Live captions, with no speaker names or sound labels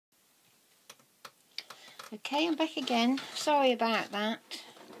Okay, I'm back again. Sorry about that.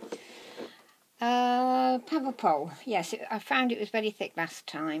 Pavapol. Yes, I found it was very thick last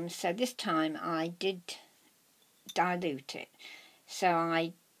time, so this time I did dilute it. So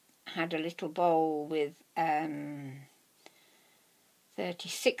I had a little bowl with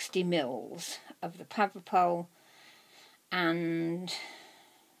 60 mils of the Pavapol and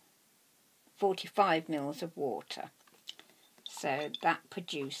 45 mils of water. So that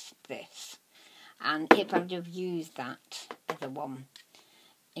produced this. And if I'd have used that other one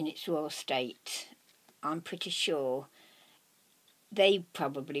in its raw state, I'm pretty sure they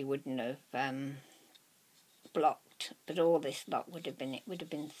probably wouldn't have blocked, but all this lot would have been, it would have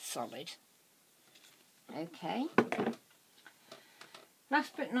been solid. Okay.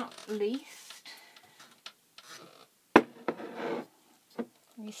 Last but not least,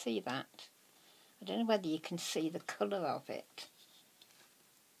 you see that? I don't know whether you can see the colour of it.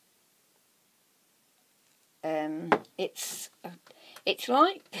 It's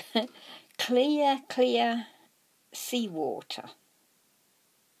like clear seawater.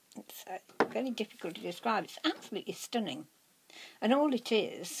 It's very difficult to describe. It's absolutely stunning. And all it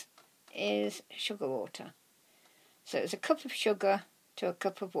is sugar water. So it's a cup of sugar to a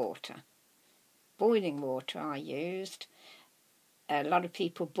cup of water. Boiling water I used. A lot of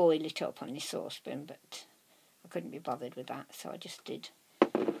people boil it up on the saucepan, but I couldn't be bothered with that, so I just did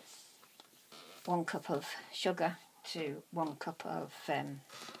 1 cup of sugar to 1 cup of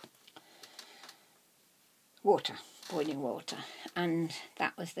water, boiling water, and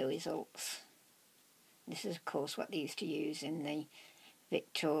that was the results. This is of course what they used to use in the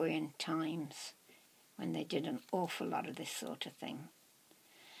Victorian times when they did an awful lot of this sort of thing.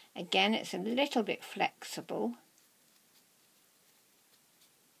 Again, it's a little bit flexible.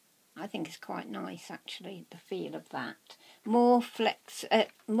 I think it's quite nice actually, the feel of that. More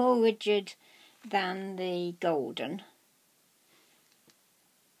rigid than the golden.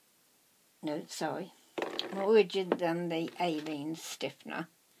 No, sorry. More rigid than the Aleen's stiffener,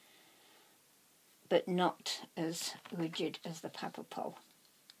 but not as rigid as the Pavapol.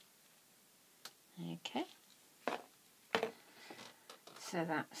 Okay. So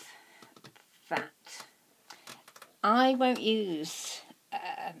that's that. I won't use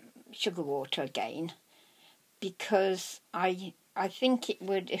sugar water again because I think it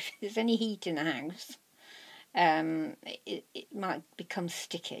would, if there's any heat in the house, it might become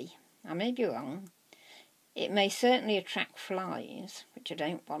sticky. I may be wrong. It may certainly attract flies, which I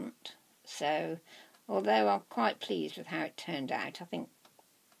don't want. So, although I'm quite pleased with how it turned out, I think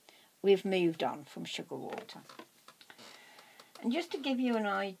we've moved on from sugar water. And just to give you an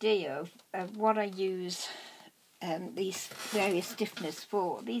idea of what I use these various stiffeners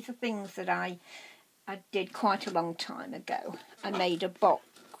for, these are things that I did quite a long time ago. I made a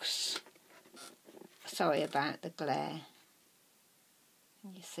box. Sorry about the glare.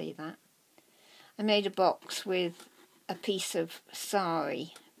 Can you see that? I made a box with a piece of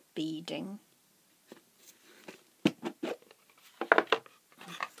sari beading. That's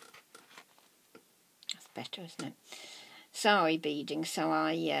better, isn't it? Sari beading, so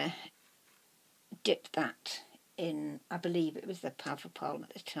I dipped that in, I believe it was the Pavapol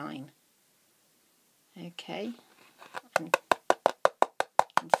at the time. Okay, you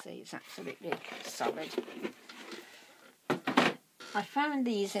can see it's absolutely solid. I found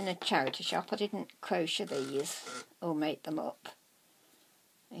these in a charity shop. I didn't crochet these or make them up.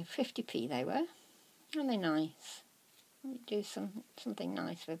 50p they were. Are they nice? Let me do something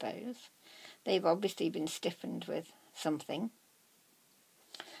nice with those. They've obviously been stiffened with something.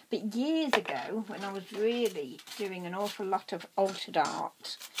 But years ago, when I was really doing an awful lot of altered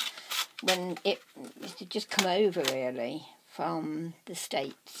art, when it used to just come over really from the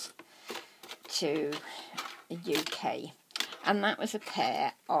States to the UK, and that was a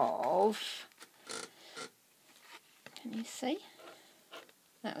pair of, can you see?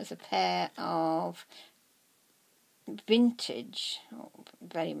 That was a pair of vintage,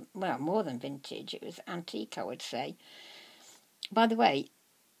 very well, more than vintage, it was antique I would say. By the way,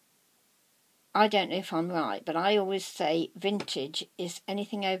 I don't know if I'm right, but I always say vintage is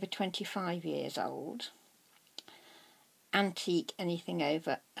anything over 25 years old. Antique, anything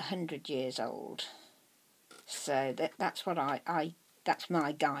over 100 years old. So that's what that's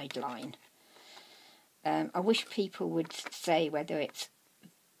my guideline. I wish people would say whether it's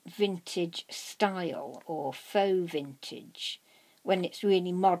vintage style or faux vintage when it's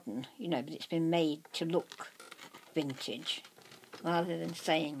really modern, you know, but it's been made to look vintage, rather than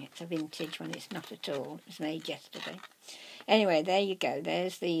saying it's a vintage when it's not at all. It was made yesterday. Anyway, there you go.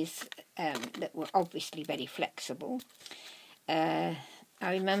 There's these that were obviously very flexible. I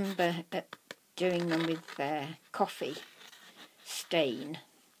remember doing them with coffee stain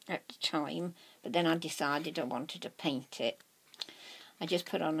at the time, but then I decided I wanted to paint it. I just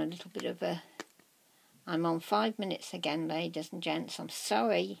put on a little bit of a... I'm on 5 minutes again, ladies and gents. I'm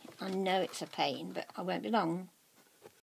sorry, I know it's a pain, but I won't be long.